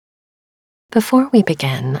Before we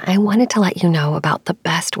begin, I wanted to let you know about the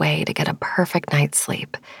best way to get a perfect night's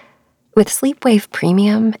sleep. With Sleepwave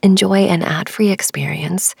Premium, enjoy an ad-free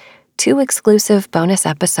experience, 2 exclusive bonus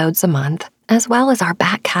episodes a month, as well as our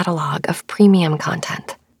back catalog of premium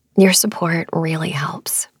content. Your support really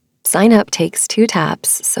helps. Sign up takes 2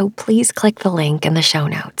 taps, so please click the link in the show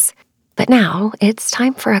notes. But now, it's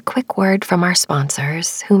time for a quick word from our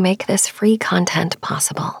sponsors who make this free content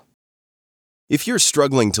possible. If you're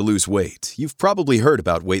struggling to lose weight, you've probably heard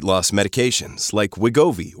about weight loss medications like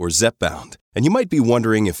Wegovy or Zepbound, and you might be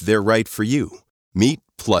wondering if they're right for you. Meet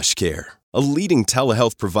PlushCare, a leading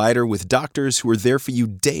telehealth provider with doctors who are there for you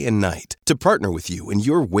day and night to partner with you in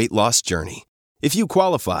your weight loss journey. If you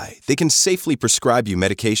qualify, they can safely prescribe you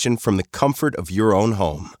medication from the comfort of your own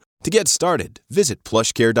home. To get started, visit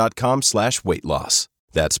plushcare.com/weightloss.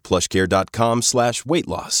 That's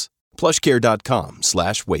plushcare.com/weightloss.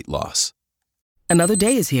 plushcare.com/weightloss. Another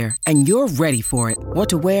day is here, and you're ready for it. What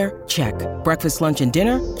to wear? Check. Breakfast, lunch, and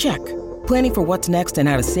dinner? Check. Planning for what's next and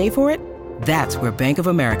how to save for it? That's where Bank of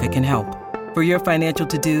America can help. For your financial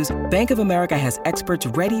to-dos, Bank of America has experts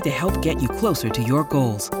ready to help get you closer to your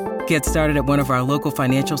goals. Get started at one of our local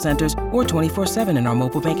financial centers or 24/7 in our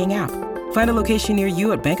mobile banking app. Find a location near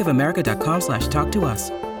you at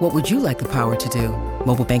bankofamerica.com/talktous. What would you like the power to do?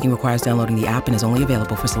 Mobile banking requires downloading the app and is only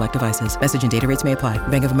available for select devices. Message and data rates may apply.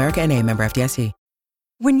 Bank of America N.A., member FDIC.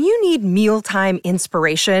 When you need mealtime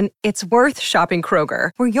inspiration, it's worth shopping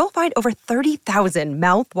Kroger, where you'll find over 30,000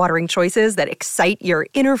 mouth-watering choices that excite your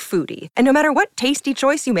inner foodie. And no matter what tasty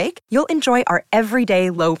choice you make, you'll enjoy our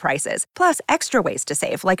everyday low prices, plus extra ways to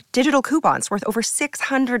save, like digital coupons worth over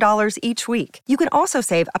 $600 each week. You can also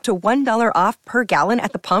save up to $1 off per gallon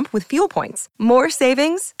at the pump with fuel points. More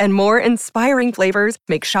savings and more inspiring flavors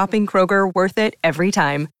make shopping Kroger worth it every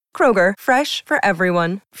time. Kroger, fresh for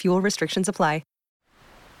everyone. Fuel restrictions apply.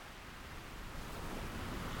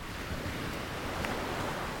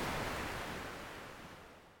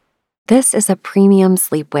 This is a premium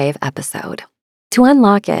Sleepwave episode. To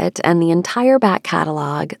unlock it and the entire back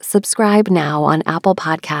catalog, subscribe now on Apple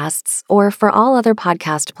Podcasts, or for all other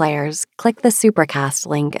podcast players, click the Supercast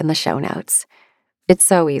link in the show notes. It's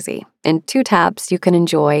so easy. In 2 taps, you can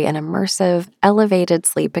enjoy an immersive, elevated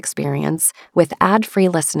sleep experience with ad-free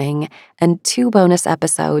listening and 2 bonus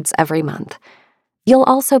episodes every month. You'll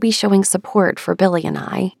also be showing support for Billy and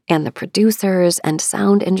I, and the producers and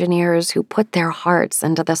sound engineers who put their hearts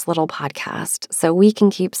into this little podcast so we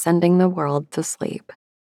can keep sending the world to sleep.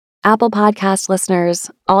 Apple Podcast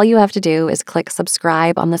listeners, all you have to do is click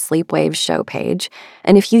subscribe on the Sleepwave show page,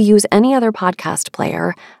 and if you use any other podcast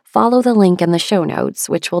player, follow the link in the show notes,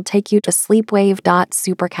 which will take you to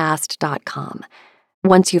sleepwave.supercast.com.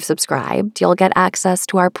 Once you've subscribed, you'll get access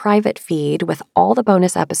to our private feed with all the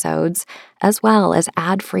bonus episodes, as well as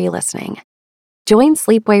ad-free listening. Join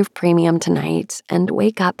Sleepwave Premium tonight and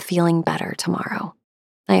wake up feeling better tomorrow.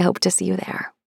 I hope to see you there.